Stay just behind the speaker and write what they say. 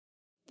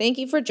Thank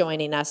you for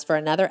joining us for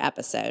another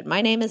episode.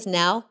 My name is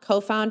Nell,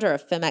 co-founder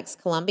of FemX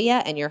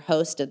Columbia and your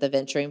host of the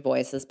Venturing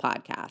Voices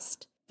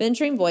podcast.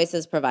 Venturing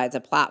Voices provides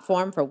a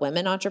platform for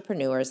women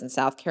entrepreneurs in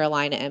South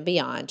Carolina and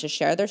beyond to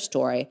share their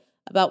story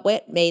about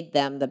what made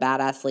them the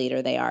badass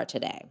leader they are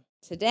today.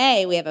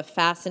 Today, we have a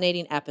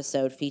fascinating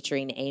episode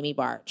featuring Amy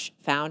Barch,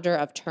 founder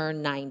of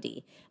Turn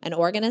 90, an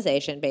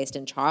organization based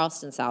in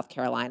Charleston, South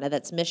Carolina,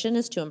 that's mission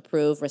is to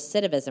improve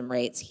recidivism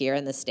rates here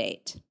in the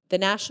state. The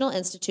National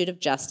Institute of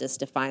Justice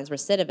defines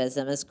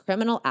recidivism as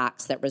criminal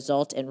acts that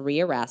result in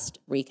rearrest,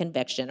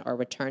 reconviction, or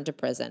return to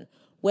prison,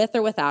 with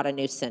or without a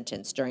new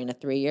sentence during a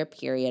 3-year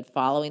period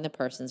following the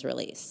person's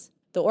release.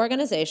 The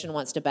organization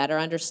wants to better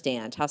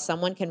understand how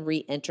someone can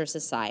re-enter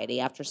society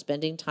after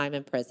spending time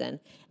in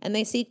prison, and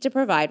they seek to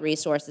provide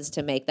resources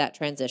to make that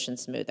transition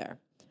smoother.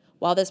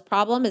 While this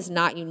problem is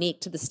not unique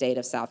to the state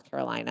of South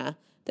Carolina,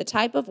 the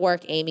type of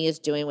work Amy is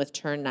doing with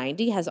Turn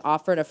 90 has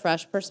offered a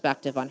fresh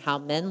perspective on how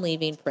men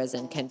leaving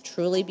prison can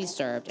truly be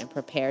served and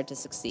prepared to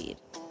succeed.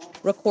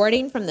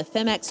 Recording from the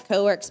FemX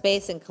co-work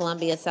space in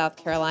Columbia, South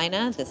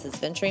Carolina, this is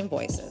Venturing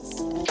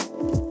Voices.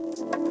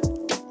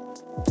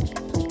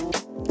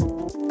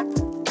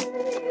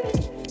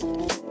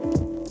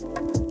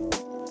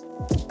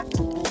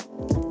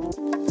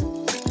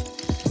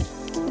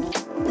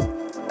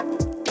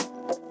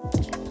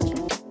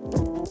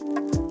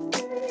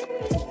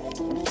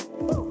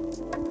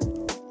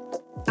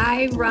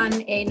 I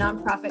run a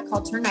nonprofit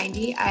called Turn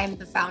 90. I'm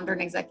the founder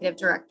and executive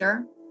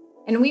director,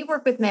 and we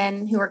work with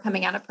men who are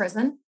coming out of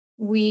prison.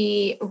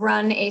 We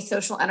run a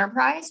social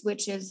enterprise,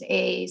 which is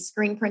a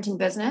screen printing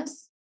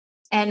business.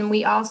 And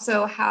we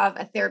also have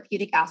a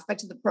therapeutic aspect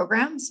to the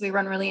program. So we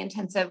run really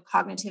intensive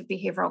cognitive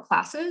behavioral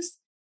classes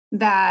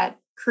that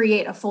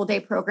create a full day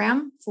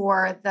program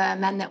for the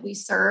men that we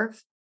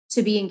serve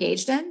to be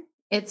engaged in.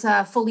 It's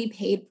a fully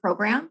paid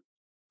program.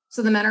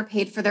 So the men are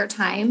paid for their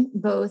time,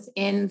 both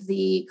in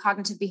the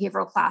cognitive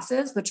behavioral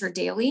classes, which are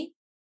daily,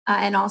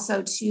 and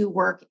also to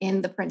work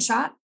in the print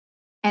shop.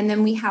 And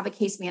then we have a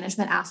case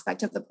management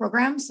aspect of the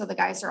program. So the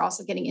guys are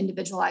also getting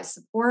individualized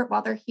support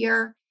while they're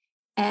here.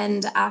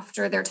 And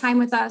after their time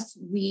with us,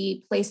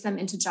 we place them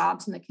into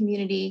jobs in the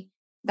community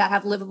that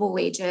have livable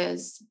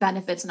wages,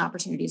 benefits, and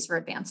opportunities for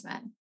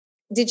advancement.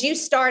 Did you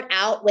start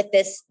out with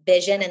this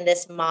vision and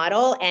this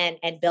model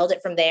and build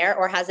it from there?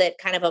 Or has it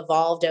kind of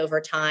evolved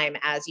over time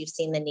as you've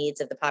seen the needs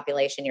of the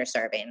population you're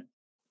serving?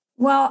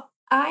 Well,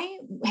 I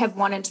have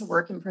wanted to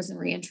work in prison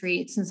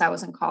reentry since I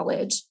was in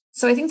college.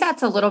 So I think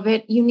that's a little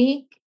bit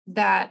unique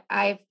that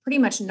I've pretty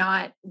much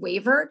not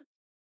wavered.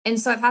 And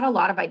so I've had a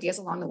lot of ideas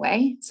along the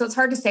way. So it's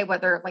hard to say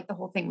whether like the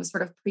whole thing was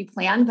sort of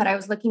pre-planned, but I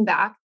was looking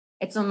back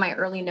at some of my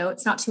early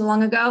notes not too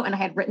long ago, and I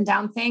had written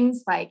down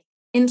things like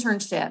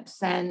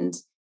internships and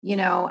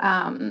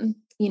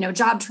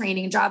job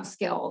training, job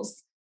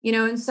skills,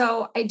 and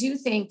so I do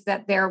think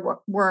that there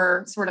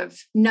were sort of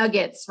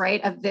nuggets,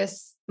 right, of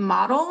this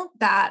model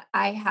that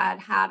I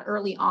had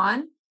early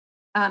on.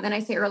 And I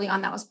say early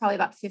on, that was probably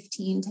about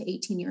 15 to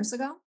 18 years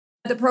ago.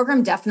 The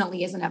program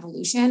definitely is an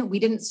evolution. We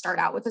didn't start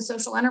out with a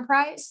social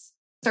enterprise.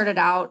 Started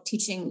out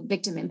teaching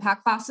victim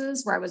impact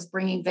classes where I was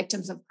bringing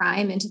victims of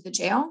crime into the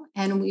jail.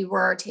 And we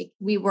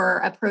were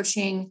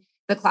approaching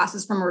the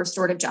classes from a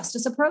restorative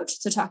justice approach.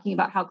 So talking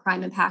about how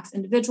crime impacts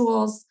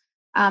individuals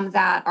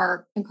that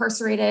are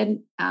incarcerated,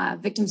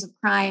 victims of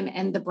crime,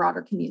 and the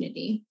broader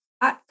community.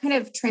 That kind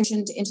of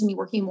transitioned into me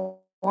working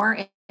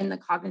more in the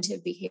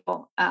cognitive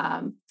behavioral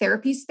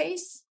therapy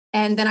space.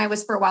 And then I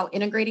was for a while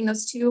integrating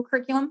those two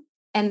curriculum.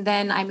 And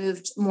then I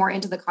moved more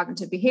into the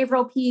cognitive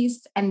behavioral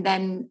piece. And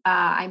then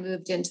I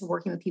moved into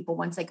working with people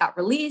once they got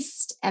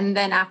released. And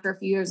then after a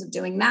few years of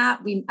doing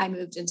that, I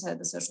moved into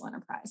the social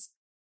enterprise.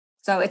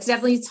 So it's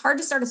hard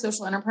to start a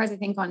social enterprise, I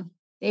think, on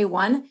day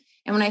one.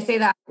 And when I say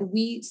that,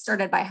 we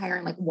started by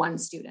hiring like one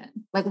student,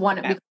 like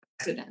one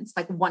students,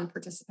 like one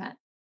participant.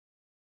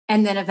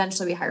 And then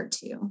eventually we hired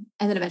 2.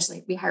 And then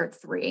eventually we hired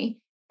 3.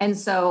 And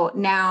so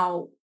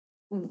now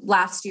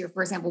last year,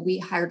 for example, we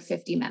hired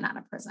 50 men out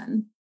of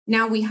prison.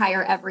 Now we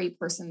hire every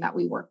person that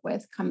we work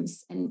with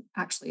comes and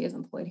actually is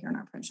employed here in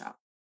our print shop.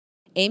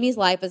 Amy's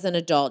life as an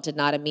adult did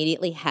not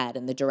immediately head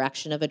in the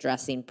direction of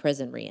addressing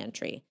prison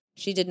reentry.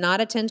 She did not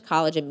attend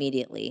college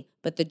immediately,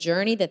 but the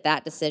journey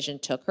that decision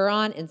took her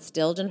on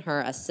instilled in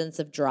her a sense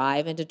of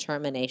drive and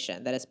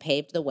determination that has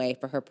paved the way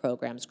for her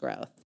program's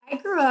growth. I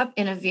grew up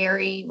in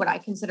what I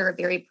consider a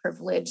very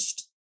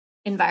privileged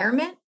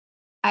environment.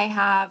 I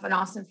have an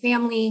awesome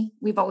family.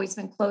 We've always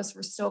been close.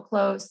 We're still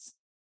close.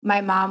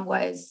 My mom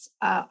was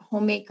a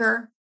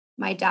homemaker.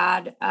 My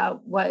dad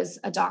was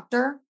a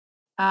doctor.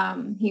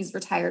 He's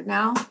retired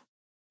now.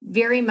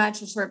 Very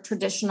much a sort of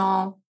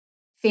traditional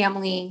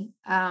family.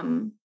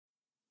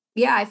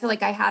 I feel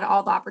like I had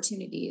all the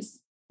opportunities.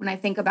 When I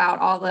think about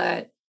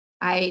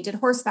I did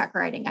horseback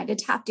riding, I did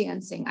tap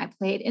dancing, I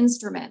played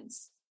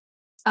instruments.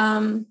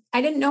 I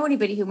didn't know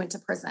anybody who went to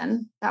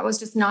prison. That was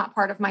just not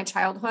part of my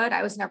childhood.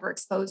 I was never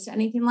exposed to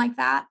anything like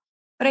that.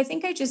 But I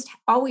think I just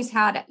always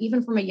had,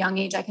 even from a young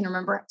age, I can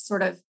remember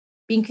sort of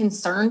being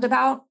concerned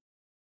about,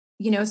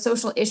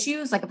 social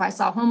issues. Like if I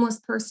saw a homeless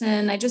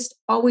person, I just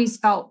always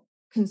felt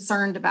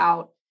concerned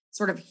about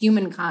sort of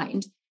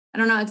humankind. I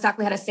don't know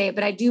exactly how to say it,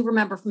 but I do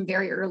remember from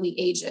very early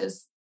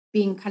ages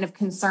being kind of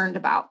concerned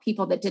about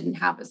people that didn't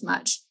have as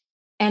much.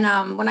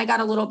 And when I got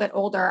a little bit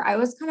older, I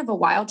was kind of a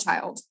wild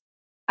child.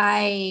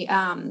 I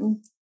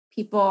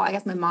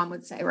guess my mom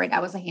would say, right, I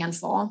was a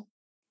handful.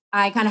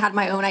 I kind of had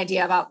my own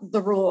idea about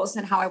the rules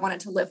and how I wanted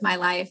to live my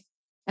life.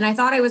 And I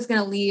thought I was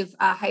going to leave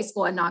high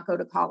school and not go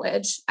to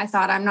college. I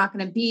thought I'm not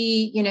going to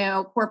be,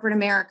 corporate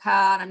America,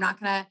 and I'm not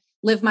going to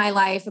live my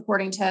life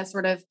according to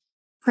sort of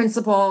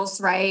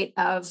principles, right,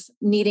 of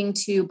needing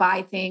to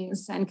buy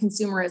things and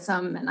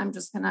consumerism. And I'm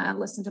just going to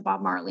listen to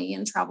Bob Marley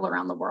and travel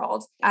around the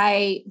world.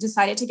 I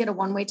decided to get a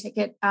one-way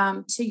ticket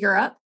to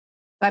Europe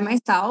by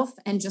myself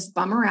and just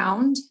bum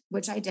around,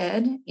 which I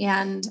did.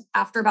 And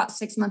after about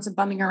 6 months of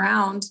bumming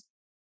around,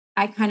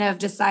 I kind of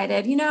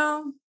decided,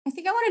 I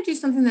think I want to do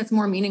something that's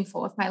more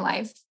meaningful with my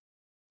life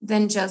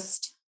than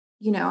just,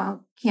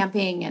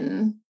 camping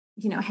and,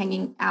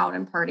 hanging out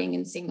and partying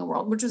and seeing the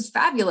world, which was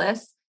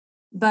fabulous.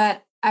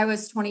 But I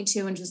was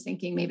 22 and just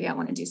thinking maybe I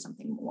want to do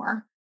something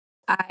more.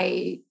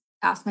 I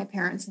asked my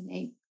parents and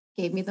they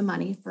gave me the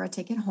money for a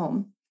ticket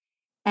home.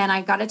 And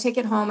I got a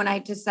ticket home and I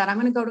just said, I'm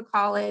going to go to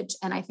college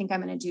and I think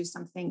I'm going to do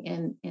something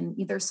in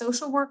either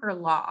social work or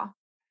law.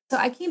 So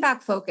I came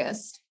back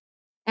focused.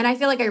 And I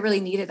feel like I really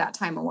needed that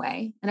time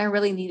away. And I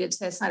really needed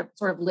to sort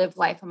of live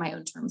life on my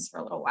own terms for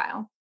a little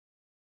while.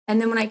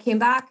 And then when I came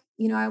back,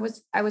 I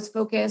was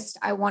focused.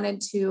 I wanted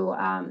to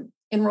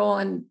enroll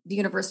in the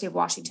University of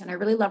Washington. I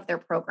really loved their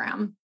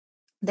program.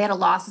 They had a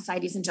law,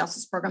 societies, and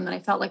justice program that I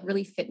felt like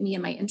really fit me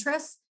and my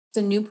interests. It's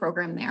a new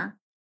program there.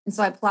 And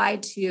so I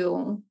applied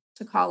to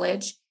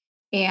college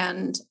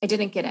and I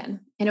didn't get in.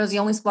 And it was the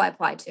only school I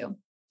applied to.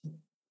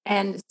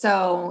 And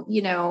so,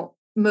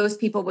 most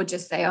people would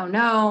just say, oh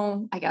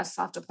no, I guess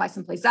I'll have to apply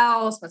someplace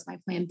else. What's my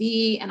plan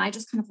B? And I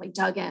just kind of like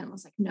dug in and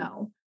was like,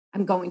 no,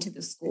 I'm going to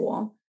this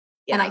school.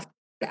 Yeah. And I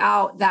figured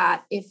out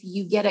that if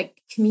you get a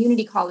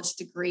community college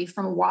degree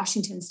from a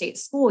Washington State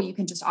school, you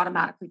can just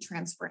automatically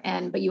transfer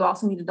in. But you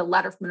also needed a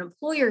letter from an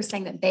employer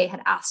saying that they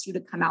had asked you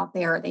to come out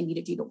there, or they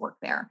needed you to work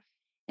there.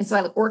 And so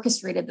I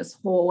orchestrated this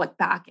whole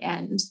back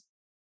end,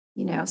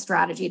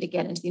 strategy to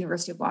get into the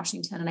University of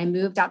Washington. And I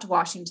moved out to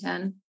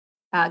Washington.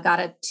 Got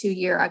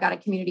a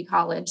community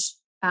college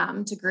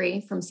degree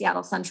from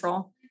Seattle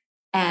Central.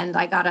 And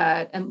I got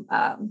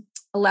a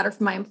letter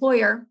from my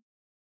employer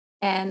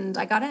and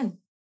I got in.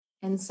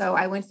 And so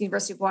I went to the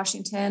University of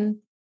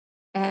Washington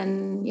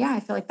and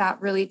I feel like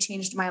that really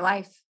changed my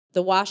life.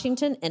 The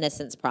Washington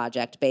Innocence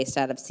Project, based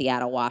out of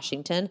Seattle,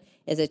 Washington,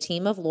 is a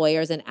team of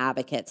lawyers and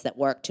advocates that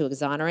work to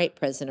exonerate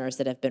prisoners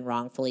that have been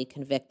wrongfully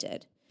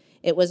convicted.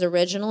 It was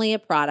originally a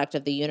product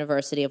of the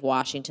University of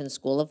Washington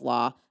School of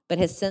Law, but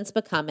has since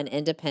become an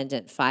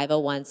independent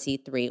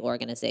 501c3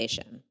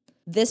 organization.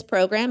 This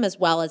program, as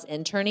well as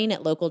interning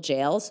at local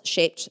jails,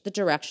 shaped the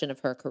direction of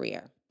her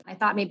career. I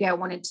thought maybe I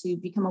wanted to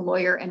become a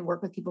lawyer and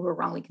work with people who are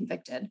wrongly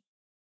convicted.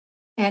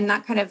 And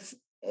that kind of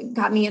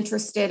got me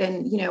interested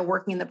in,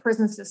 working in the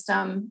prison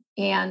system.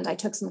 And I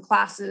took some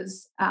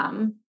classes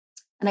and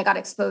I got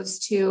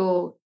exposed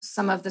to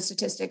some of the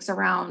statistics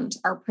around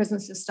our prison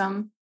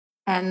system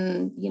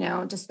and,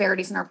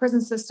 disparities in our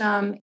prison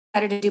system. I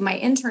had to do my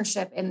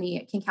internship in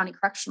the King County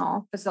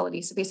Correctional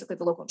Facility, so basically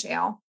the local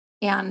jail.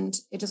 And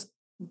it just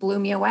blew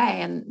me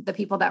away. And the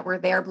people that were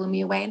there blew me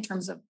away in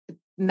terms of the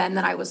men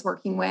that I was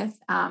working with.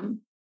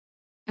 And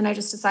I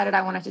just decided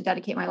I wanted to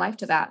dedicate my life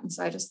to that. And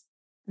so I just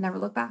never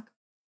looked back.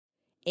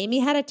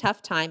 Amy had a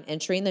tough time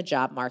entering the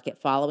job market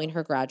following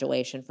her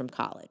graduation from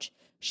college.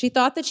 She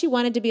thought that she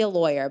wanted to be a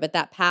lawyer, but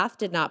that path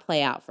did not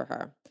play out for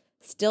her.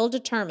 Still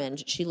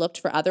determined, she looked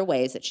for other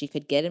ways that she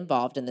could get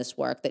involved in this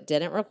work that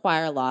didn't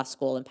require law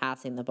school and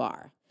passing the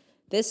bar.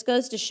 This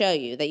goes to show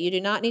you that you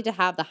do not need to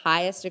have the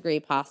highest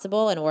degree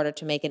possible in order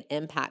to make an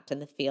impact in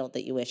the field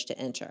that you wish to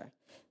enter.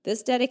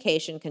 This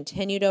dedication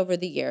continued over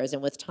the years,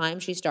 and with time,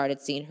 she started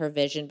seeing her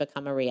vision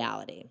become a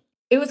reality.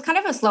 It was kind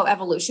of a slow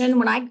evolution.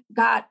 When I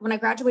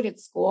graduated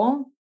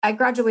school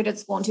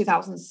in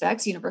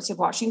 2006, University of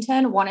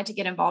Washington, wanted to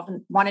get involved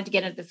and wanted to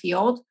get into the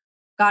field.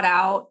 Got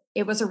out.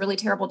 It was a really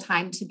terrible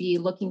time to be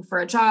looking for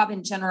a job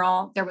in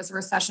general. There was a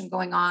recession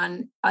going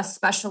on,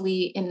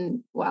 especially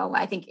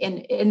I think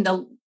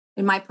in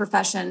my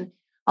profession,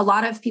 a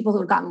lot of people who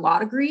had gotten law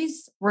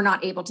degrees were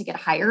not able to get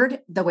hired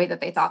the way that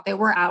they thought they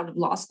were out of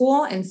law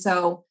school. And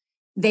so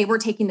they were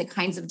taking the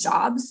kinds of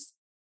jobs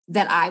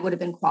that I would have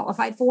been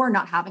qualified for,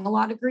 not having a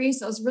law degree.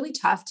 So it was really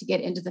tough to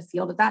get into the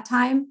field at that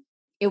time.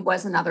 It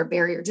was another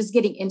barrier. Just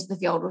getting into the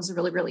field was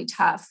really, really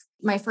tough.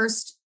 My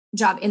first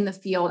job in the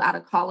field out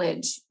of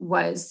college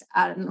was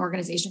at an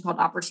organization called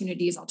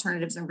Opportunities,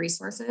 Alternatives, and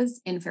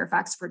Resources in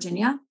Fairfax,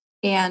 Virginia.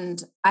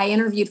 And I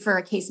interviewed for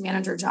a case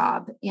manager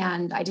job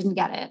and I didn't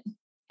get it.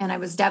 And I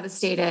was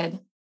devastated.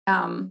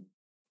 And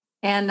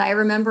I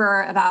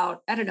remember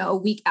about, a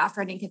week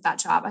after I didn't get that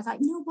job, I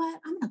thought, you know what?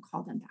 I'm going to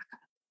call them back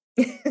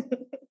up.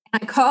 I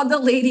called the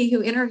lady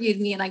who interviewed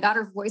me and I got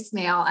her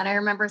voicemail. And I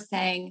remember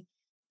saying,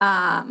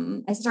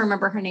 I still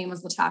remember her name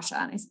was Latasha.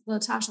 And I said,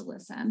 Latasha,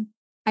 listen,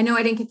 I know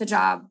I didn't get the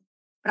job,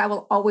 but I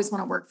will always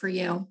want to work for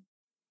you.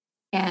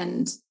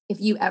 And if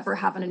you ever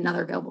have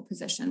another available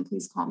position,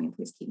 please call me and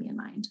please keep me in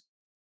mind.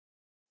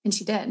 And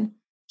she did.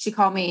 She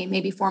called me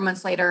maybe 4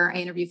 months later. I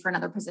interviewed for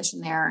another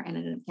position there and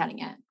ended up getting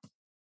it.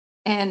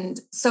 And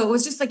so it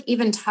was just like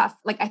even tough.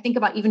 Like I think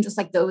about even just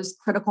like those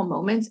critical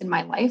moments in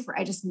my life where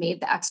I just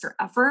made the extra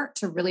effort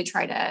to really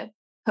try to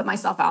put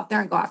myself out there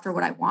and go after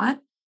what I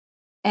want.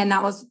 And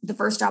that was the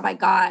first job I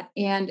got.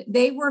 And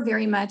they were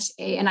very much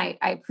and I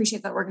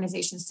appreciate that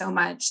organization so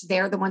much.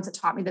 They're the ones that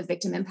taught me the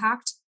victim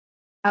impact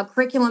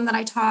curriculum that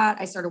I taught.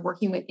 I started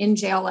working with in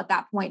jail at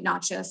that point,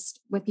 not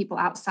just with people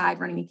outside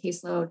running a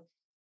caseload.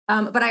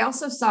 But I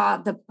also saw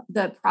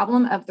the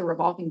problem of the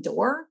revolving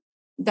door,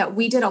 that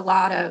we did a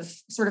lot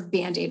of sort of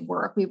Band-Aid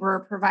work. We were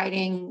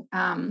providing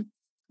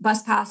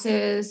bus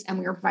passes and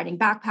we were providing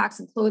backpacks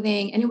and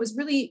clothing. And it was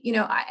really,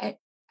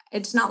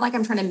 it's not like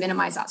I'm trying to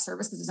minimize that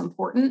service because it's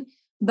important,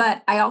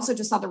 but I also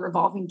just saw the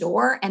revolving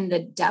door and the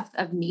depth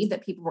of need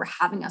that people were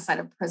having outside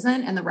of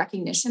prison and the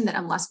recognition that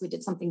unless we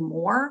did something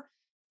more,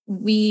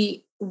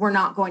 we were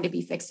not going to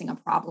be fixing a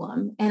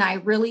problem. And I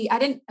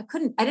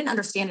didn't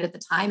understand it at the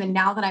time. And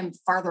now that I'm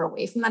farther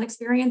away from that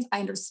experience, I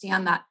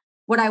understand that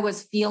what I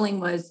was feeling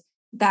was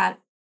that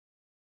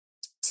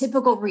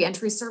typical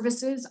reentry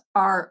services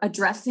are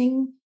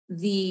addressing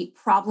the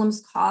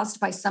problems caused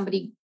by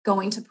somebody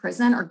going to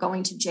prison or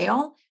going to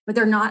jail, but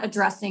they're not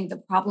addressing the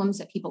problems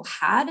that people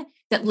had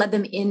that led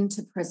them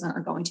into prison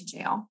or going to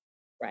jail.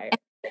 Right.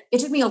 And it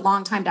took me a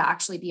long time to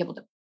actually be able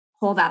to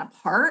pull that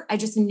apart. I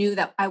just knew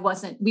that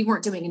we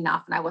weren't doing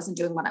enough and I wasn't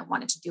doing what I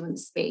wanted to do in the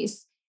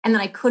space. And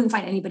then I couldn't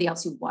find anybody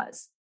else who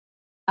was.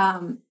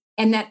 And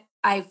that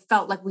I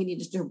felt like we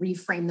needed to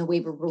reframe the way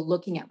we were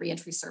looking at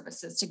reentry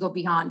services to go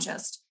beyond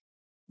just,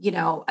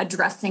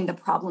 addressing the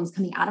problems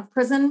coming out of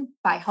prison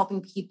by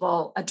helping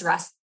people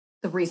address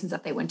the reasons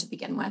that they went to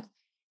begin with.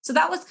 So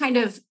that was kind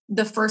of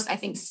the first, I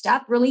think,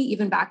 step really,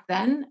 even back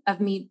then, of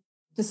me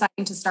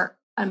deciding to start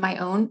on my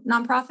own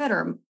nonprofit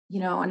or,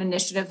 an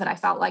initiative that I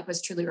felt like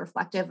was truly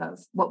reflective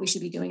of what we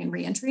should be doing in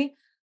reentry.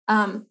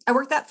 I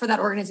worked for that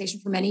organization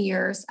for many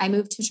years. I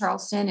moved to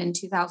Charleston in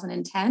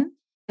 2010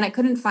 and I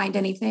couldn't find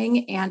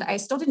anything. And I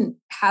still didn't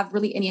have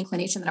really any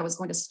inclination that I was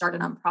going to start a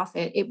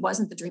nonprofit. It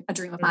wasn't a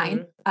dream of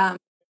mine.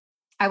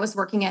 I was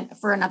working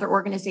for another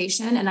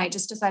organization and I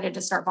just decided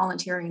to start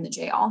volunteering in the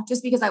jail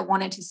just because I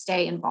wanted to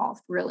stay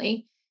involved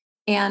really.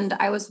 And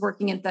I was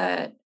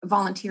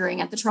volunteering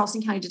at the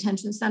Charleston County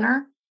Detention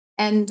Center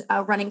and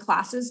running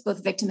classes,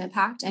 both victim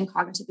impact and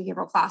cognitive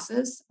behavioral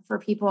classes for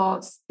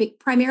people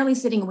primarily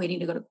sitting and waiting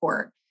to go to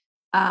court.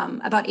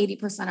 About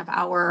 80% of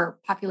our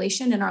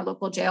population in our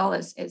local jail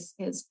is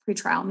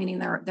pretrial, meaning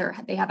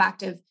they have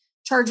active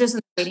charges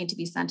and they're waiting to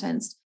be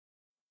sentenced.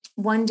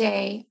 One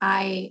day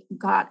I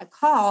got a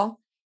call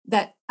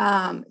that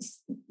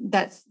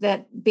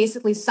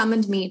basically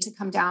summoned me to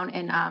come down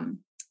and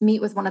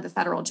meet with one of the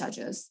federal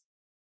judges.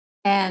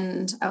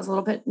 And I was a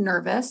little bit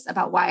nervous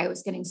about why I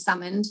was getting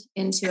summoned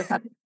into a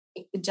federal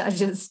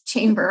judge's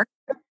chamber.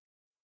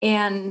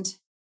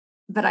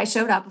 But I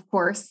showed up, of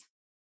course.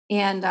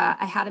 And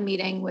I had a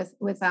meeting with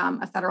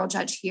a federal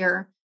judge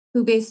here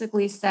who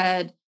basically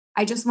said,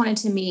 I just wanted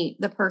to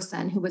meet the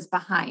person who was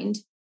behind,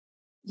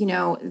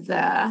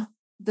 the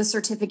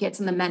certificates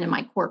and the men in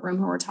my courtroom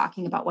who were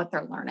talking about what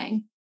they're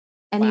learning.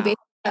 And he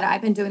basically said,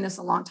 I've been doing this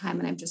a long time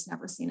and I've just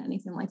never seen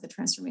anything like the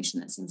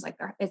transformation that seems like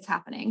it's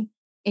happening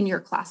in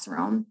your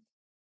classroom.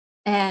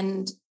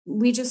 And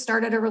we just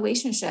started a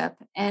relationship.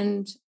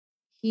 And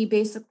he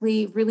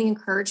basically really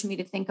encouraged me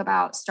to think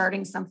about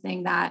starting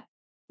something that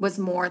was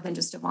more than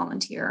just a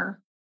volunteer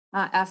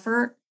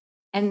effort.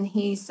 And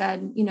he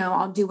said,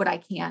 I'll do what I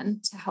can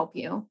to help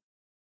you.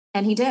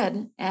 And he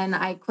did. And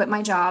I quit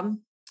my job.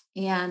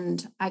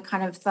 And I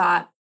kind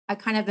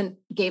of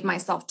gave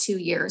myself 2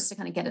 years to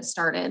kind of get it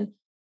started.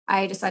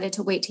 I decided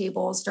to wait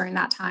tables during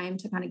that time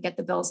to kind of get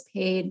the bills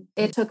paid.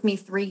 It took me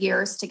 3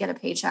 years to get a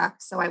paycheck.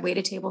 So I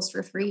waited tables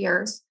for 3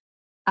 years,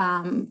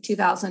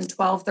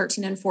 2012,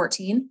 13, and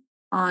 14.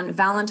 On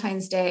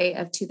Valentine's Day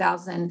of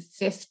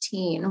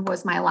 2015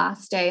 was my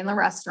last day in the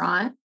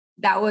restaurant.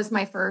 That was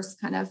my first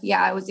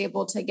I was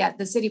able to get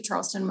the city of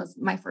Charleston was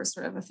my first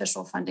sort of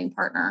official funding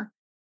partner.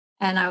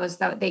 And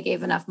they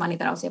gave enough money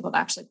that I was able to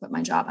actually quit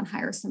my job and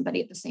hire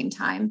somebody at the same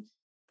time.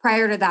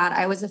 Prior to that,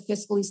 I was a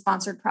fiscally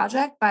sponsored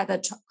project by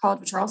the College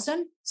of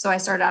Charleston. So I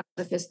started out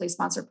with a fiscally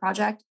sponsored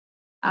project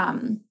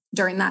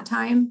during that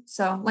time.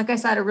 So like I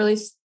said, a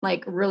really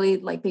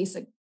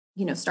basic,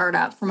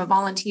 startup from a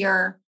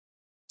volunteer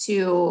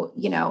to,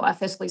 a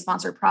fiscally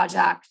sponsored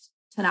project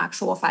to an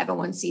actual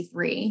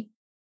 501c3.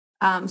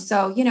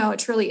 It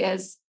truly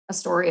is a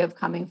story of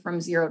coming from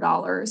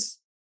 $0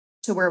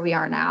 to where we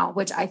are now,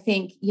 which I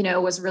think,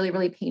 was really,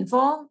 really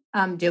painful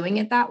doing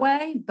it that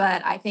way.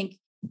 But I think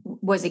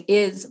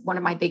is one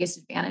of my biggest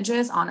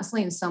advantages,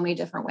 honestly, in so many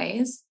different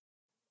ways.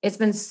 It's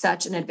been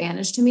such an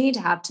advantage to me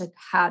to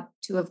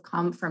have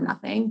come from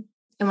nothing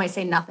And when I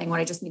say nothing, what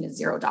I just mean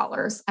is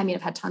 $0. I mean,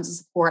 I've had tons of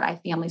support. I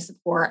have family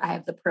support. I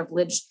have the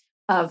privilege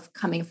of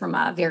coming from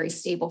a very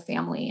stable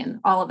family. And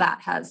all of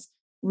that has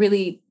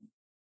really,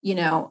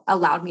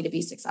 allowed me to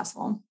be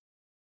successful.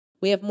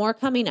 We have more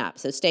coming up,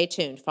 so stay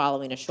tuned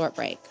following a short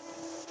break.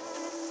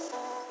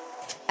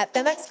 At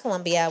FemX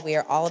Columbia, we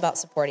are all about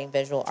supporting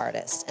visual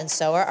artists, and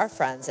so are our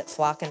friends at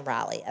Flock and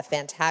Rally, a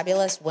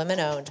fantabulous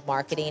women-owned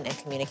marketing and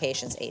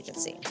communications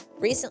agency.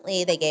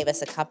 Recently, they gave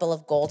us a couple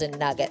of golden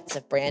nuggets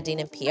of branding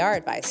and PR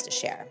advice to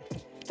share.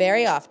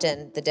 Very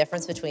often, the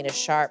difference between a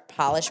sharp,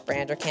 polished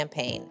brand or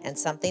campaign and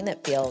something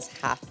that feels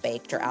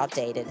half-baked or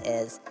outdated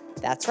is,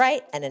 that's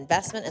right, an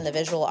investment in the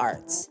visual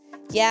arts.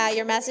 Yeah,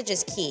 your message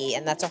is key,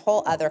 and that's a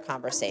whole other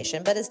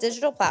conversation, but as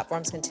digital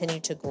platforms continue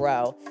to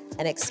grow,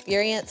 an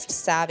experienced,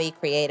 savvy,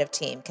 creative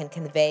team can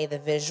convey the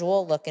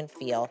visual look and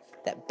feel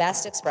that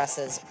best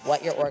expresses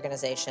what your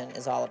organization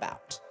is all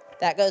about.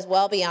 That goes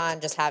well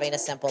beyond just having a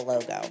simple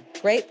logo.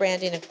 Great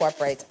branding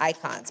incorporates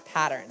icons,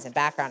 patterns, and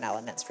background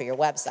elements for your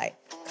website,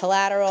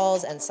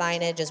 collaterals and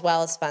signage, as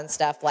well as fun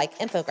stuff like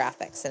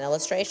infographics and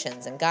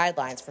illustrations and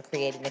guidelines for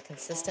creating a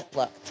consistent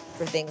look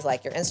for things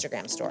like your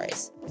Instagram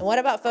stories. And what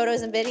about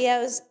photos and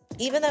videos?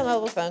 Even though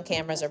mobile phone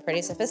cameras are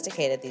pretty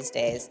sophisticated these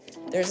days,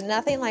 there's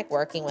nothing like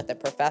working with a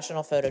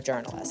professional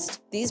photojournalist.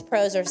 These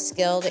pros are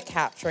skilled at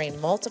capturing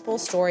multiple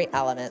story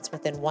elements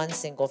within one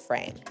single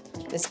frame.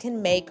 This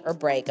can make or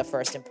break a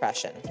first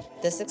impression.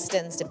 This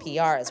extends to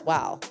PR as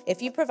well.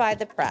 If you provide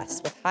the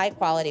press with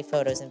high-quality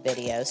photos and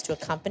videos to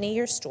accompany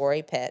your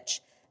story pitch,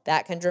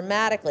 that can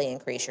dramatically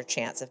increase your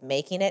chance of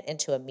making it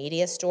into a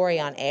media story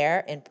on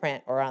air, in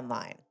print, or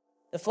online.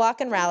 The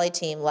Flock and Rally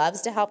team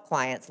loves to help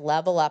clients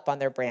level up on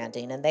their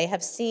branding, and they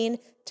have seen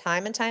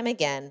time and time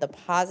again the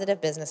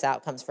positive business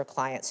outcomes for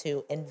clients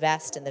who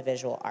invest in the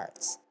visual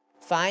arts.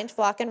 Find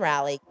Flock and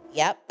Rally,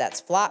 yep,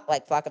 that's flock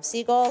like flock of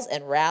seagulls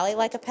and rally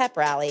like a pep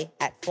rally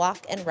at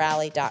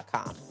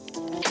flockandrally.com.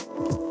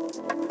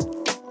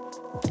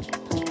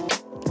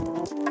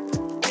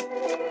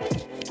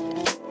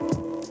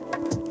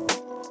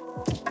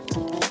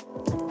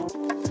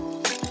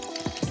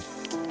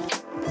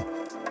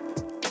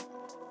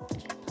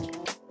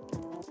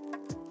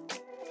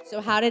 So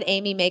how did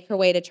Amy make her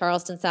way to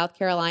Charleston, South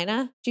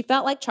Carolina? She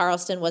felt like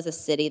Charleston was a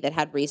city that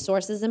had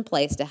resources in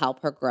place to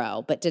help her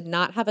grow, but did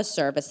not have a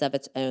service of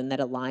its own that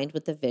aligned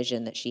with the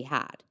vision that she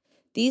had.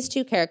 These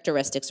two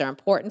characteristics are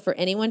important for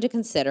anyone to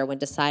consider when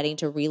deciding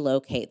to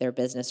relocate their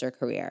business or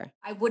career.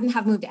 I wouldn't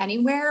have moved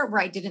anywhere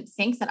where I didn't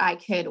think that I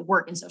could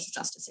work in social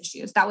justice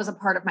issues. That was a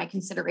part of my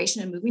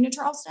consideration in moving to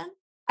Charleston.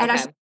 I'd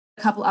actually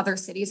a couple other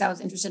cities I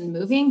was interested in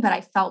moving, but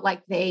I felt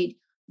like they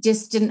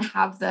just didn't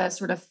have the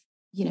sort of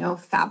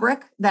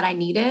fabric that I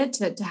needed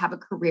to have a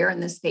career in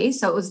this space.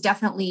 So it was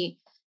definitely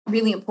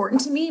really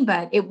important to me,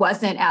 but it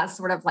wasn't as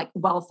sort of like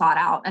well thought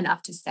out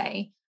enough to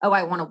say, oh,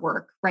 I want to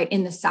work right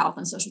in the South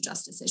on social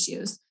justice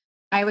issues.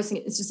 I always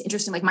think it's just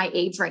interesting, like my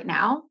age right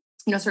now,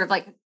 sort of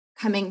like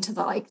coming to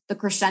the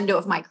crescendo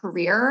of my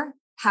career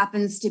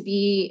happens to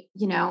be,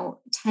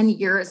 10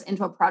 years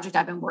into a project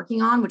I've been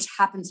working on, which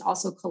happens to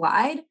also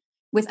collide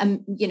with,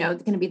 going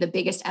to be the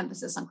biggest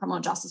emphasis on criminal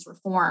justice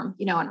reform,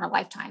 in our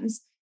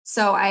lifetimes.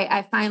 So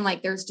I find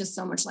like there's just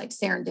so much like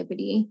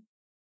serendipity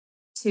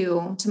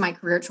to my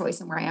career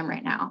choice and where I am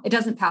right now. It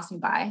doesn't pass me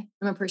by.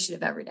 I'm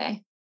appreciative every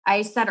day.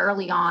 I said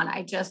early on,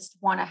 I just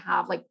want to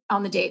have like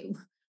on the day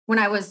when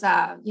I was,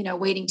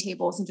 waiting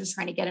tables and just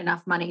trying to get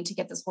enough money to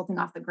get this whole thing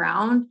off the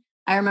ground.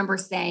 I remember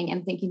saying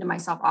and thinking to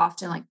myself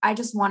often, like, I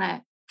just want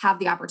to have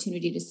the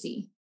opportunity to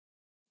see,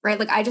 right?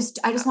 Like, I just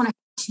want to have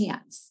a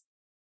chance.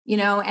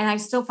 And I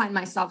still find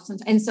myself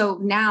sometimes. And so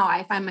now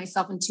I find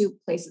myself in two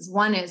places.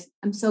 One is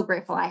I'm so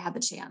grateful I had the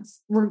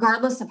chance,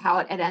 regardless of how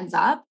it ends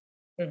up,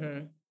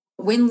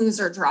 win, lose,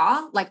 or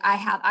draw. Like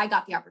I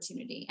got the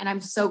opportunity and I'm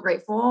so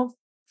grateful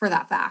for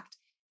that fact.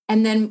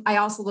 And then I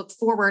also look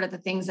forward at the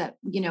things that,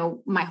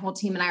 my whole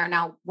team and I are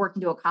now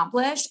working to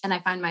accomplish. And I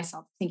find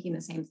myself thinking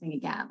the same thing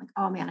again. Like,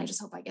 oh man, I just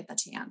hope I get the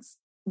chance.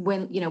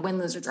 Win,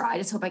 lose, or draw. I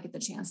just hope I get the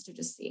chance to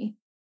just see.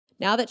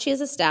 Now that she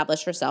has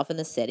established herself in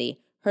the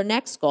city, her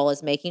next goal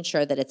is making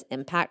sure that its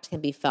impact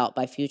can be felt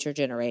by future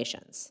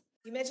generations.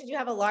 You mentioned you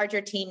have a larger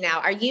team now.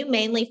 Are you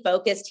mainly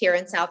focused here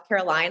in South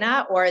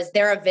Carolina, or is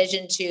there a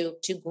vision to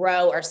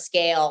grow or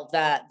scale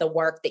the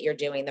work that you're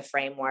doing, the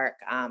framework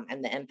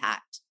and the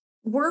impact?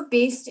 We're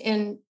based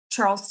in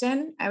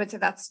Charleston. I would say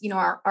that's,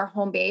 our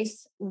home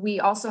base. We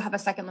also have a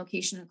second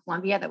location in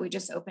Columbia that we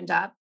just opened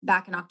up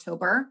back in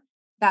October.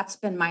 That's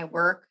been my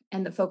work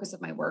and the focus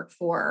of my work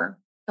for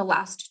the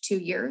last 2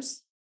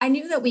 years. I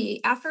knew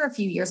that after a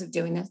few years of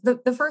doing this,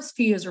 the first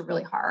few years were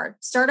really hard.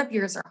 Startup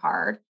years are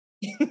hard.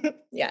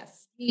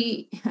 Yes.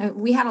 We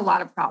had a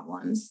lot of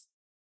problems.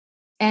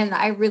 And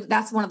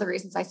that's one of the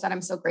reasons I said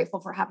I'm so grateful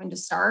for having to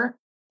start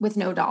with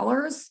no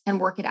dollars and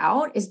work it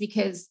out, is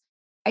because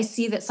I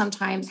see that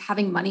sometimes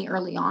having money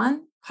early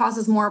on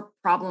causes more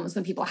problems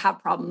when people have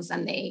problems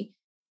and they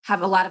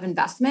have a lot of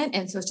investment.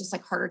 And so it's just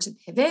like harder to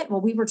pivot.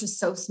 Well, we were just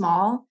so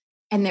small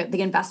and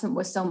the investment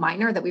was so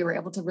minor that we were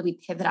able to really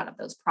pivot out of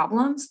those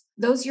problems.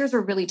 Those years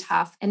were really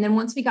tough. And then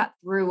once we got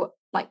through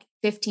like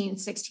 15,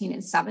 16,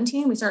 and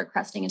 17, we started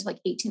cresting into like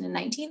 18 and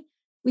 19.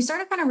 We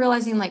started kind of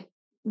realizing like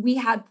we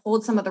had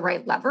pulled some of the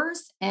right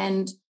levers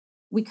and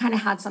we kind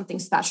of had something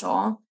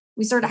special.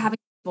 We started having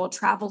people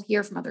travel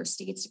here from other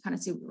states to kind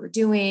of see what we were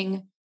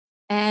doing.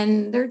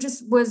 And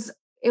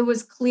it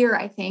was clear,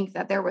 I think,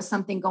 that there was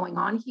something going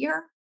on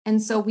here.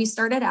 And so we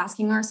started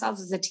asking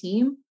ourselves as a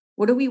team,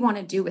 what do we want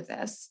to do with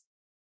this?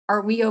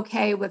 Are we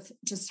okay with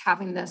just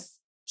having this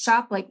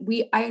shop? Like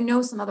I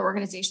know some other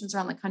organizations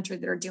around the country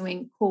that are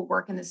doing cool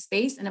work in this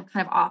space and have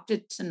kind of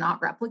opted to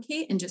not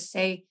replicate and just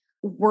say,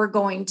 we're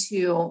going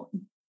to,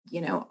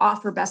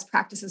 offer best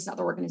practices to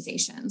other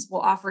organizations.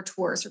 We'll offer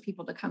tours for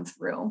people to come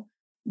through,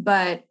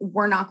 but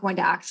we're not going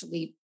to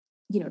actually,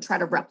 try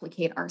to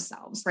replicate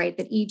ourselves, right?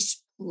 That each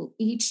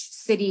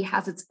city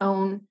has its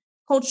own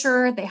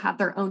culture. They have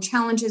their own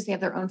challenges. They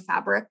have their own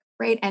fabric,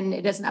 right? And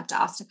it isn't up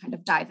to us to kind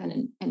of dive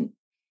in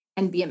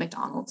and be a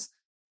McDonald's.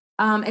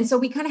 And so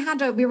we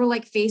kind of we were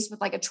like faced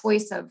with like a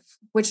choice of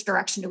which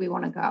direction do we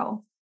want to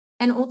go?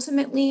 And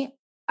ultimately,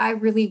 I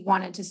really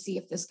wanted to see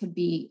if this could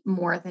be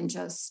more than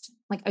just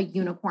like a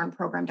unicorn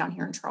program down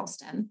here in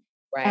Charleston.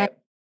 Right.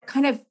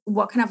 And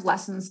what kind of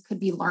lessons could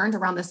be learned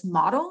around this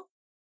model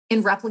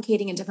in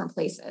replicating in different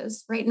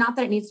places, right? Not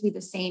that it needs to be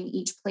the same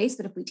each place,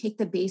 but if we take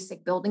the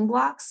basic building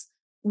blocks,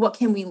 what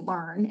can we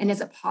learn? And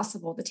is it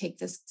possible to take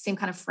this same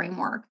kind of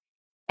framework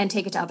and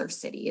take it to other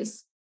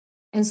cities?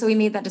 And so we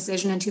made that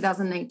decision in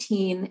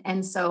 2019.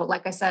 And so,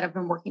 like I said, I've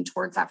been working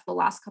towards that for the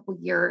last couple of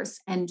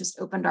years and just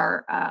opened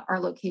our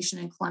location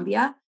in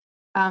Columbia.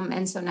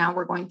 And so now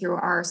we're going through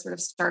our sort of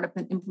startup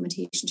and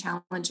implementation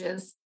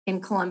challenges in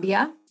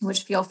Columbia,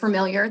 which feel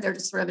familiar. They're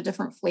just sort of a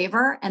different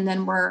flavor. And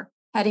then we're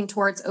heading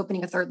towards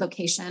opening a third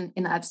location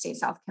in the upstate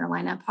South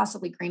Carolina,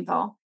 possibly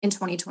Greenville in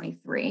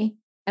 2023.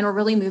 And we're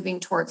really moving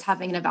towards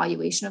having an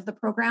evaluation of the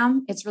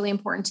program. It's really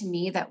important to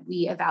me that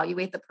we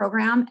evaluate the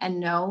program and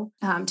know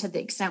to the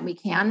extent we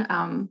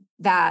can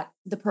that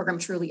the program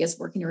truly is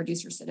working to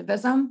reduce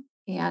recidivism.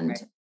 And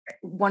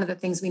one of the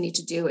things we need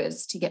to do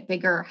is to get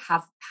bigger,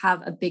 have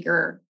a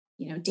bigger,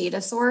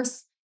 data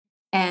source,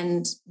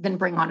 and then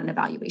bring on an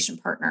evaluation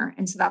partner.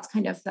 And so that's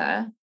kind of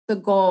the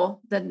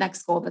goal, the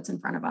next goal that's in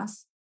front of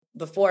us.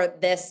 Before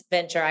this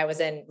venture, I was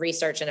in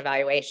research and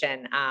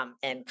evaluation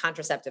and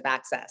contraceptive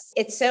access.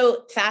 It's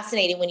so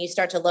fascinating when you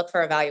start to look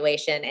for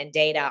evaluation and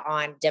data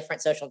on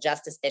different social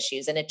justice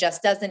issues, and it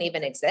just doesn't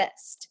even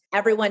exist.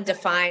 Everyone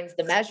defines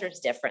the measures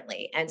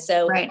differently. And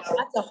so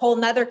that's a whole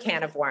nother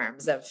can of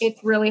worms.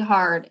 It's really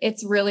hard.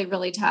 It's really,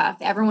 really tough.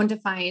 Everyone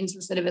defines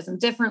recidivism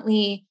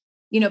differently.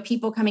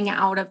 People coming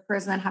out of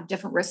prison have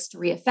different risks to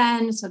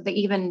reoffend. So they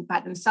even by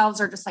themselves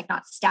are just like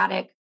not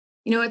static.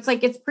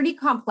 It's pretty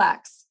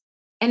complex.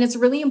 And it's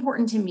really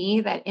important to me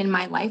that in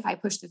my life, I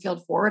push the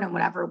field forward in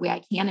whatever way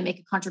I can and make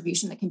a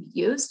contribution that can be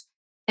used.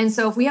 And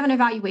so if we have an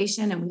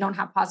evaluation and we don't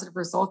have positive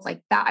results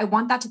like that, I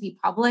want that to be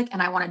public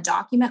and I want to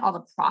document all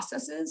the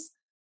processes.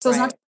 So it's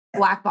not a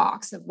black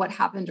box of what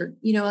happened or,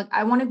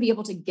 I want to be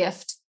able to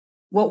gift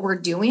what we're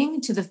doing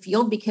to the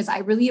field because I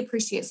really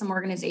appreciate some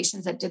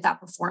organizations that did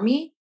that before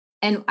me.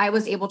 And I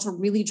was able to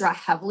really draw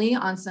heavily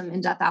on some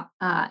in-depth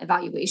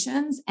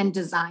evaluations and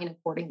design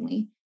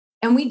accordingly.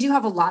 And we do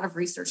have a lot of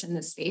research in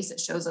this space that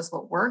shows us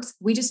what works.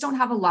 We just don't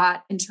have a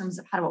lot in terms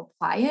of how to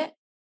apply it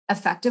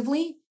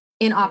effectively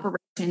in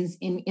operations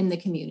in the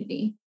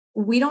community.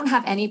 We don't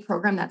have any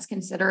program that's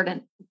considered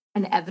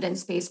an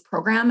evidence-based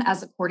program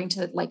as according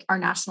to like our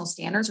national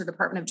standards or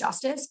Department of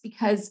Justice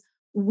because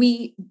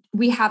we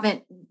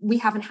haven't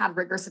had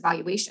rigorous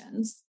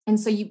evaluations. And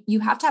so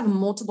you have to have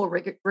multiple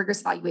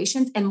rigorous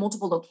evaluations and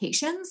multiple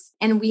locations.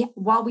 And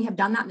while we have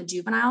done that in the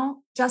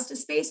juvenile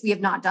justice space, we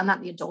have not done that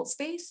in the adult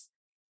space.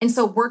 And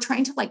so we're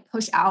trying to like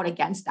push out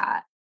against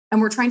that.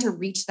 And we're trying to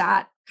reach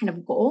that kind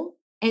of goal.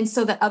 And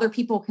so that other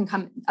people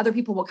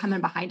will come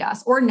in behind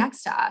us or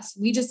next to us.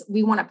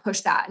 We want to push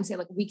that and say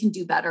like, we can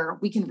do better.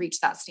 We can reach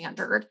that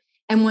standard.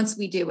 And once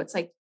we do, it's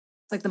like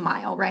the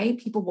mile, right?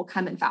 People will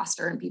come in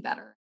faster and be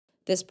better.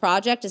 This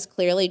project is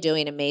clearly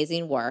doing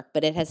amazing work,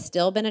 but it has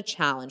still been a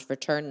challenge for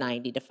Turn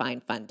 90 to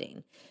find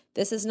funding.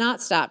 This has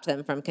not stopped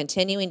them from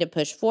continuing to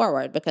push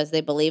forward because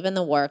they believe in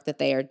the work that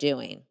they are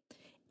doing.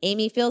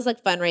 Amy feels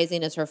like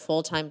fundraising is her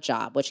full-time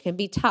job, which can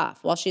be tough,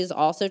 while she is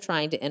also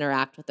trying to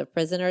interact with the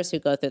prisoners who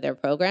go through their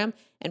program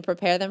and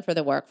prepare them for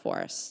the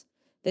workforce.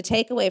 The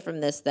takeaway from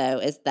this, though,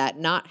 is that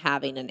not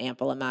having an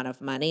ample amount of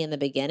money in the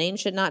beginning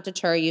should not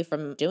deter you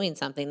from doing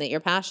something that you're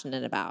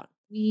passionate about.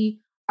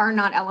 We are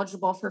not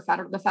eligible for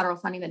the federal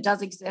funding that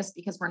does exist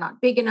because we're not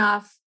big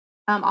enough.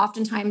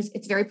 Oftentimes,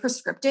 it's very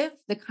prescriptive,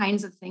 the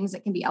kinds of things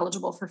that can be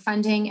eligible for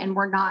funding, and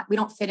we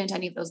don't fit into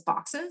any of those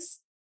boxes.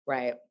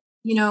 Right.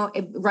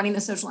 Running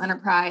the social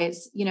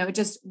enterprise,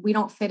 we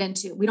don't fit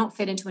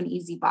into an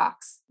easy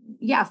box.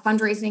 Yeah.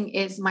 Fundraising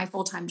is my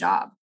full-time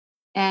job.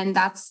 And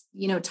that's,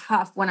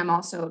 tough when I'm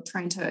also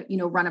trying to,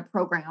 run a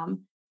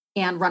program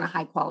and run a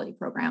high quality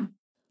program.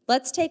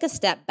 Let's take a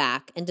step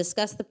back and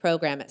discuss the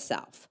program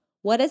itself.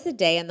 What does a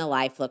day in the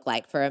life look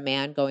like for a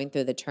man going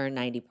through the Turn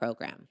 90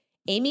 program?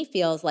 Amy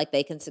feels like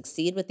they can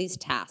succeed with these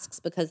tasks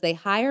because they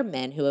hire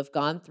men who have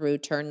gone through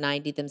Turn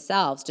 90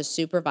 themselves to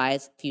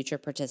supervise future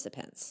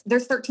participants.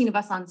 There's 13 of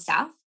us on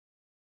staff,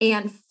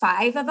 and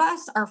 5 of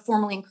us are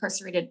formerly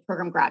incarcerated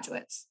program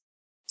graduates.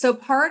 So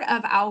part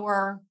of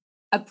our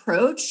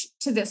approach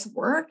to this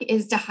work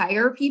is to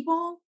hire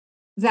people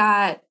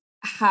that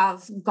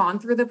have gone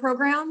through the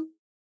program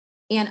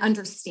and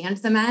understand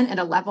the men at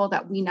a level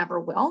that we never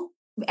will,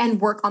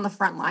 and work on the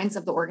front lines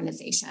of the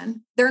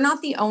organization. They're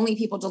not the only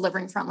people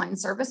delivering frontline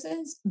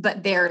services,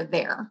 but they're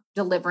there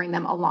delivering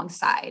them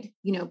alongside,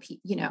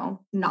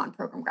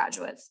 non-program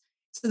graduates.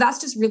 So that's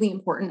just really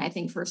important, I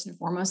think, first and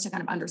foremost, to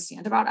kind of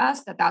understand about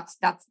us,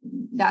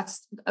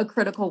 that's a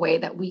critical way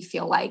that we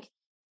feel like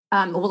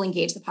we'll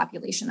engage the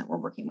population that we're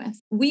working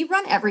with. We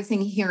run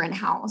everything here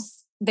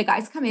in-house. The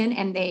guys come in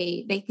and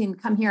they can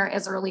come here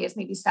as early as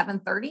maybe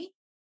 7:30.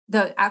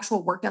 The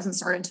actual work doesn't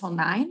start until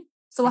 9.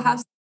 So we'll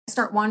have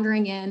start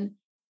wandering in.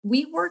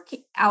 We work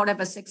out of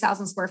a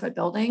 6,000 square foot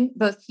building,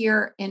 both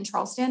here in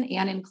Charleston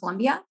and in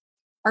Columbia.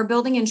 Our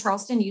building in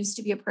Charleston used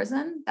to be a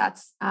prison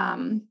that's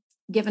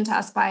given to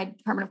us by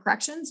Department of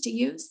Corrections to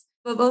use.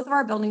 But both of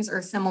our buildings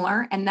are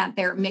similar in that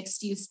they're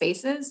mixed use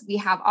spaces. We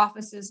have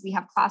offices, we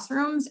have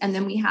classrooms, and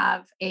then we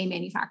have a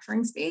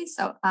manufacturing space,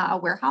 so a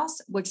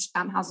warehouse, which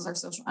houses our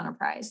social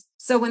enterprise.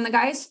 So when the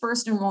guys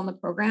first enroll in the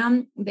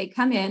program, they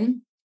come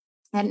in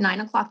at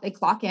 9:00, they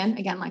clock in.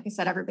 Again, like I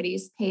said,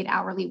 everybody's paid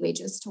hourly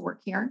wages to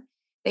work here.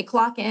 They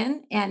clock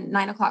in and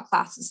 9:00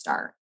 classes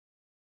start.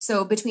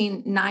 So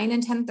between 9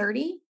 and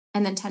 10:30,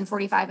 and then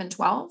 10:45 and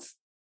 12,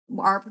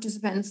 our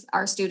participants,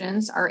 our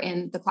students are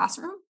in the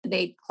classroom.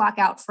 They clock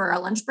out for a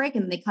lunch break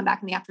and they come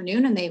back in the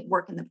afternoon and they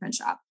work in the print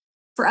shop.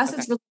 For us,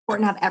 It's really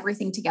important to have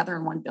everything together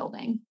in one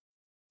building.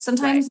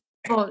 Sometimes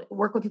people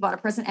work with people out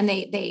of prison and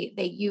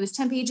they use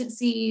temp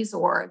agencies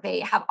or they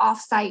have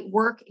offsite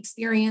work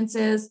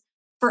experiences.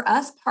 For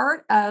us,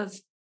 part of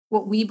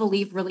what we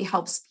believe really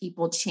helps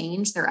people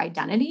change their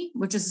identity,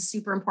 which is a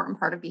super important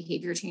part of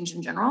behavior change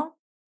in general,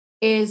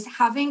 is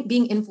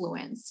being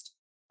influenced,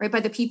 right,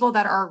 by the people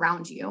that are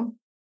around you.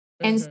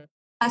 And for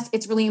us,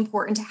 it's really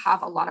important to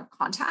have a lot of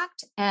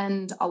contact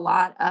and a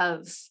lot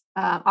of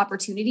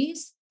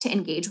opportunities to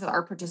engage with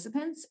our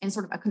participants in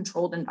sort of a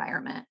controlled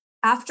environment.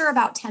 After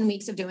about 10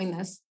 weeks of doing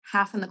this,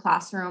 half in the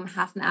classroom,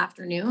 half in the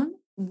afternoon,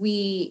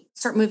 we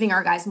start moving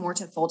our guys more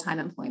to full-time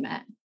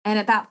employment. And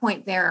at that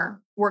point,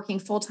 they're working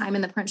full-time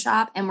in the print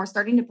shop, and we're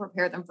starting to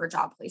prepare them for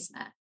job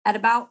placement. At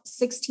about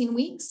 16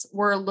 weeks,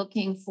 we're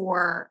looking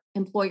for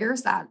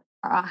employers that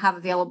have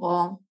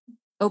available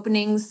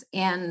openings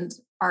and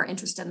are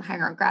interested in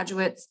hiring our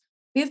graduates.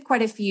 We have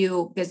quite a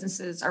few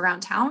businesses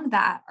around town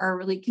that are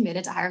really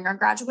committed to hiring our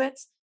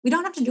graduates. We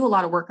don't have to do a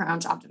lot of work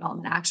around job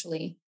development,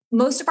 actually.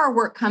 Most of our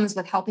work comes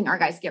with helping our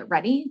guys get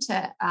ready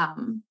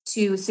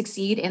to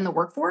succeed in the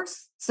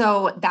workforce.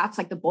 So that's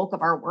like the bulk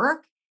of our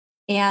work.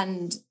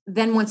 And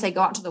then once they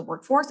go out to the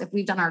workforce, if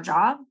we've done our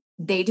job,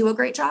 they do a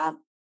great job.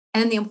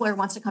 And then the employer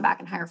wants to come back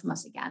and hire from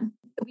us again.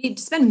 We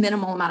spend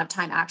minimal amount of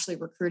time actually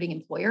recruiting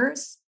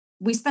employers.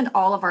 We spend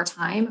all of our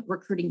time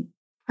recruiting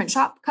print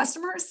shop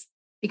customers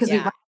because we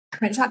run a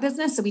print shop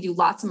business. So we do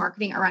lots of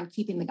marketing around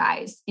keeping the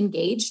guys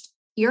engaged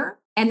here.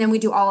 And then we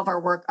do all of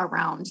our work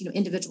around,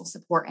 individual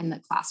support in the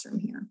classroom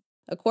here.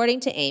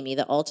 According to Amy,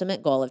 the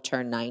ultimate goal of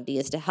Turn 90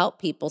 is to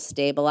help people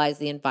stabilize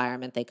the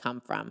environment they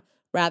come from,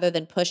 rather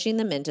than pushing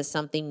them into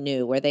something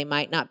new where they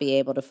might not be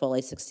able to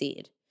fully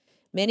succeed.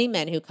 Many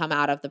men who come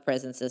out of the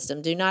prison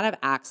system do not have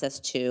access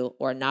to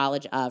or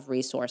knowledge of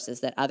resources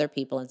that other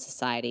people in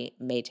society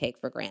may take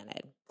for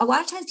granted. A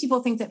lot of times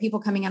people think that people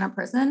coming out of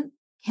prison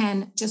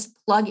can just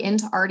plug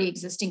into already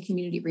existing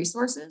community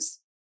resources.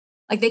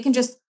 Like they can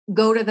just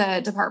go to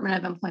the Department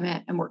of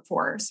Employment and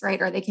Workforce,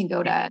 right? Or they can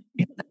go to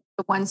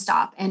the One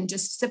Stop and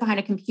just sit behind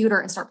a computer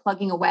and start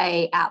plugging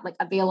away at like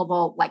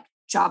available like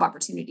job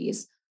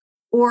opportunities.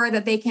 Or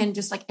that they can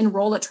just like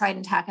enroll at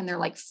Trident Tech in their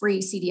like free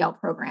CDL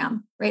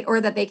program, right?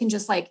 Or that they can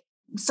just like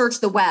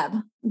search the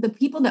web. The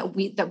people that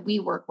we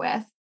work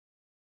with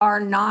are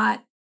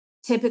not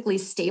typically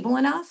stable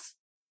enough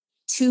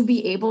to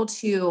be able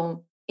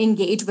to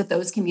engage with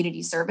those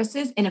community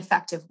services in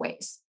effective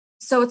ways.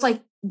 So it's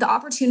like the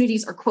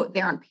opportunities are quote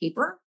there on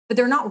paper, but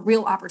they're not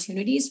real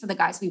opportunities for the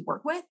guys we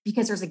work with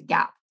because there's a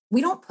gap.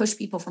 We don't push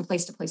people from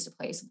place to place to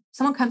place.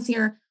 Someone comes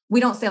here, we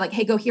don't say like,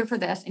 hey, go here for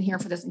this and here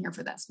for this and here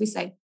for this. We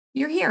say,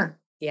 you're here.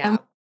 Yeah. And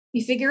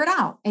we figure it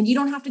out and you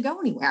don't have to go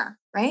anywhere.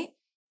 Right.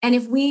 And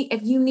if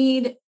you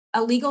need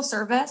a legal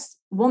service,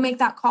 we'll make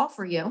that call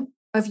for you.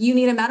 If you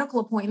need a medical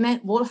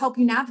appointment, we'll help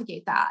you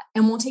navigate that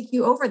and we'll take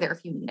you over there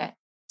if you need it.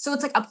 So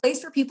it's like a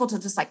place for people to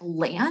just like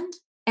land.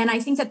 And I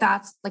think that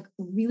that's like a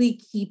really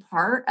key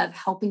part of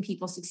helping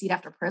people succeed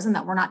after prison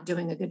that we're not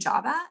doing a good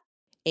job at.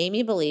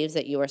 Amy believes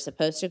that you are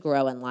supposed to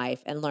grow in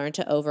life and learn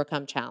to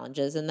overcome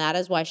challenges, and that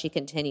is why she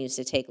continues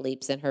to take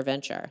leaps in her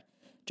venture.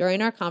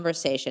 During our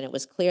conversation, it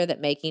was clear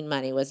that making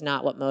money was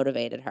not what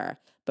motivated her,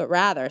 but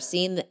rather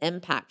seeing the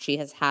impact she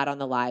has had on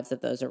the lives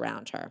of those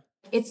around her.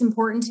 It's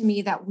important to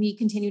me that we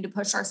continue to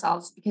push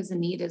ourselves because the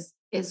need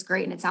is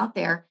great and it's out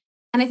there.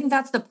 And I think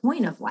that's the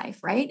point of life,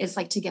 right? It's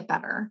like to get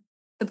better.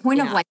 The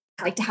point of life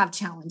is like to have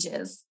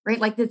challenges, right?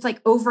 Like it's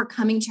like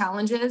overcoming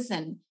challenges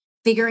and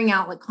figuring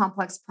out like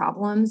complex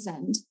problems.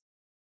 And,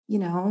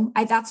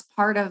 that's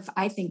part of,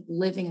 I think,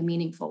 living a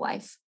meaningful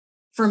life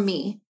for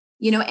me,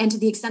 and to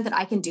the extent that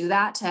I can do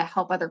that to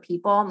help other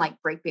people and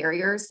like break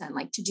barriers and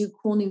like to do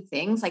cool new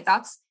things, like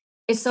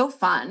it's so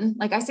fun.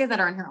 Like I say that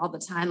around here all the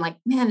time, like,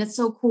 man, it's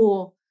so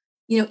cool.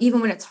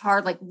 Even when it's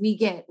hard, like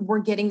we're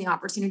getting the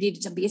opportunity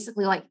to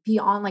basically like be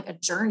on like a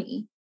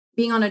journey.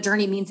 Being on a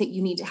journey means that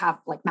you need to have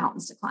like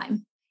mountains to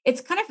climb.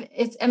 It's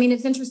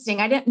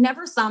interesting.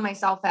 Never saw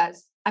myself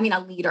as,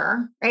 a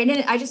leader, right?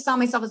 And I just saw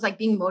myself as like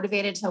being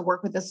motivated to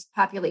work with this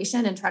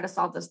population and try to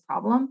solve this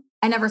problem.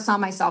 I never saw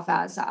myself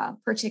as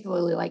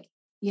particularly like,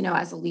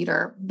 as a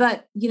leader,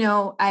 but,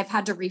 I've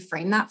had to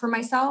reframe that for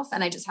myself,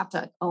 and I just have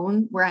to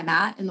own where I'm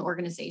at in the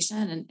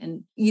organization.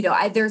 And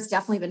there's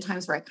definitely been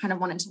times where I kind of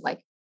wanted to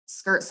like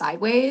skirt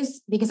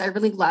sideways because I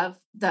really love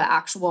the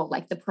actual,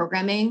 like the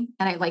programming,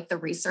 and I like the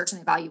research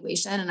and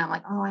evaluation. And I'm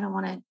like, oh, I don't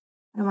want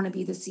to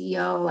be the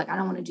CEO. Like, I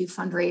don't want to do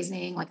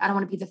fundraising. Like, I don't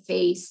want to be the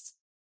face.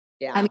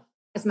 Yeah.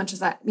 As much as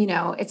that,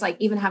 it's like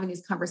even having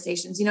these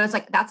conversations, it's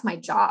like, that's my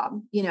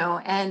job,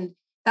 and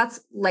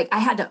that's like, I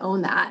had to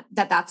own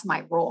that's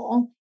my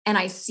role. And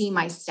I see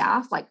my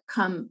staff like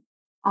come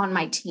on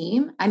my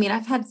team.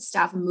 I've had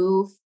staff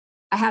move.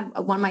 I had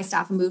one of my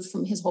staff moved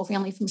from his whole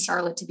family from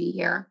Charlotte to be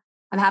here.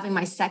 I'm having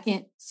my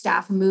second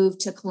staff move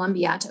to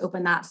Columbia to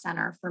open that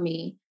center for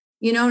me,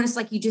 and it's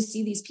like, you just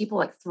see these people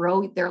like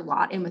throw their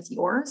lot in with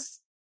yours,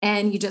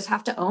 and you just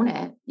have to own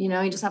it. You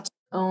just have to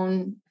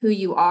own who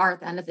you are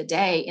at the end of the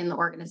day in the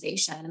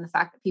organization, and the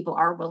fact that people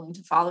are willing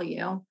to follow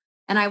you.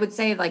 And I would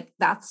say like,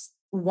 that's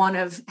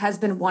has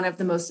been one of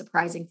the most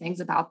surprising things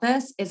about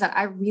this, is that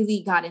I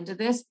really got into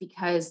this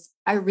because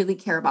I really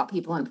care about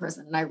people in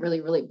prison. And I really,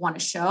 really want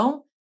to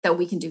show that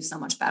we can do so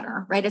much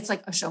better, right? It's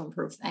like a show and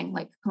prove thing.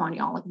 Like, come on,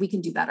 y'all, like we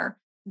can do better.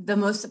 The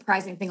most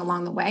surprising thing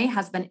along the way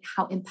has been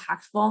how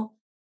impactful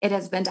it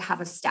has been to have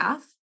a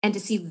staff and to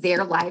see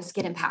their lives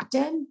get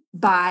impacted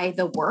by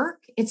the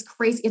work. It's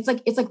crazy. It's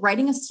like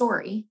writing a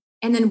story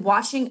and then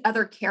watching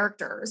other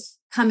characters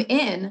come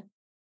in,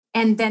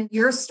 and then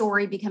your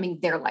story becoming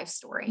their life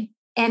story.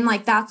 And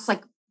like, that's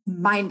like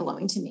mind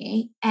blowing to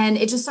me. And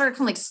it just started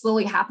kind of like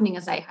slowly happening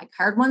as I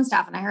hired one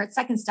staff and I hired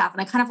second staff.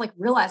 And I kind of like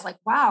realized like,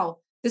 wow,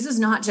 this is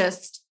not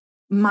just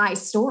my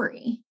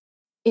story.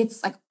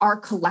 It's like our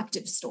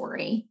collective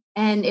story,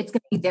 and it's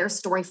going to be their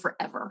story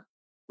forever,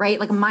 right?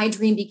 Like my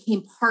dream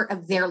became part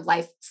of their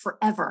life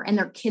forever and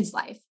their kids'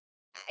 life.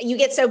 You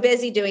get so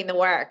busy doing the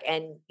work,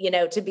 and,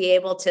 to be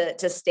able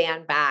to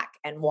stand back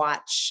and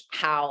watch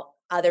how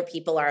other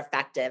people are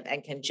effective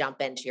and can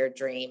jump into your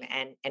dream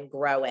and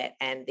grow it.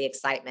 And the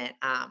excitement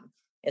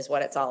is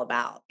what it's all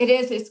about. It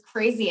is. It's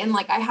crazy. And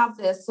like, I have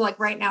this, so like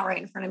right now, right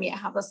in front of me, I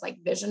have this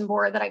like vision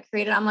board that I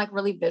created. I'm like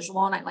really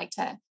visual, and I like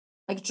to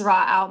like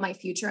draw out my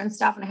future and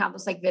stuff. And I have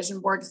this like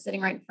vision board just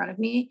sitting right in front of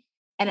me,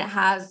 and it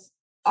has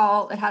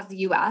the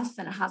US,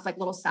 and it has like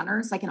little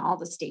centers like in all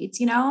the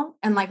states,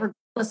 and like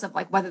regardless of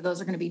like whether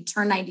those are going to be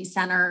Turn 90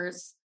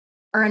 centers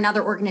or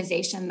another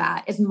organization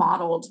that is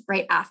modeled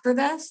right after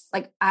this,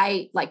 like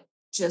I like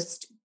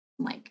just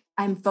like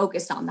I'm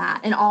focused on that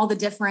and all the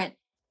different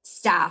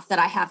staff that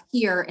I have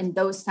here in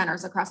those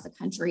centers across the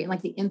country, and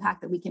like the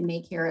impact that we can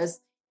make here it's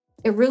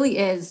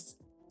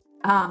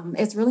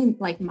really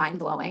like mind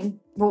blowing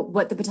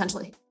what the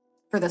potential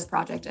for this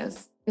project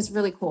is. It's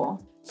really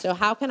cool. So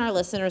how can our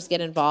listeners get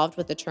involved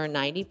with the Turn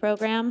 90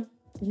 program?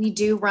 We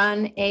do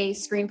run a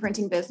screen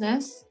printing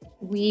business.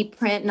 We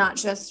print not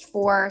just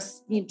for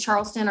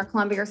Charleston or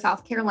Columbia or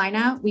South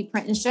Carolina. We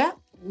print and ship.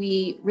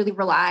 We really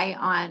rely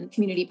on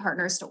community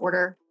partners to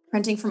order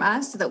printing from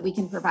us so that we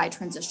can provide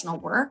transitional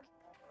work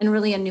and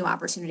really a new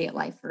opportunity at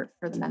life for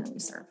the men that we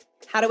serve.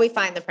 How do we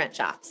find the print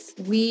shops?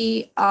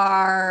 We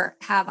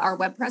have our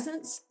web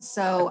presence.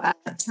 So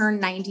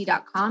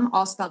turn90.com,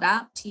 all spelled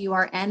out,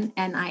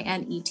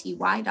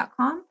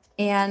 TURNNINETY.com.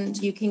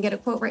 And you can get a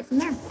quote right from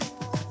there.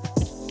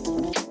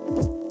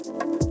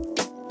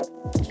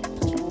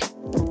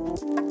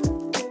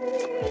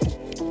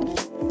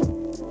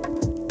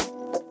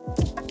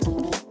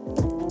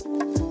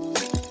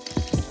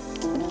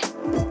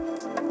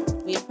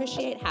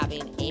 Appreciate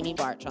having Amy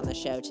Barch on the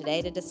show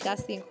today to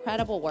discuss the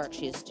incredible work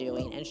she is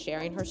doing and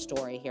sharing her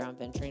story here on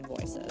Venturing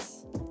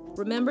Voices.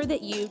 Remember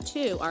that you,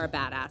 too, are a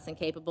badass and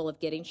capable of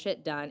getting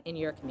shit done in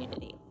your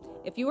community.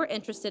 If you are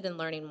interested in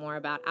learning more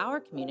about our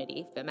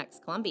community,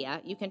 FemX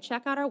Columbia, you can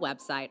check out our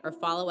website or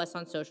follow us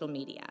on social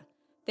media.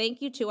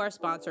 Thank you to our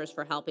sponsors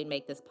for helping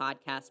make this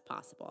podcast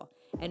possible.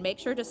 And make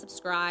sure to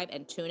subscribe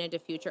and tune into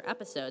future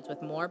episodes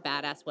with more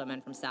badass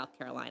women from South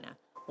Carolina.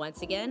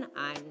 Once again,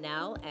 I'm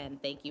Nell, and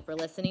thank you for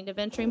listening to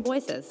Venturing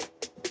Voices.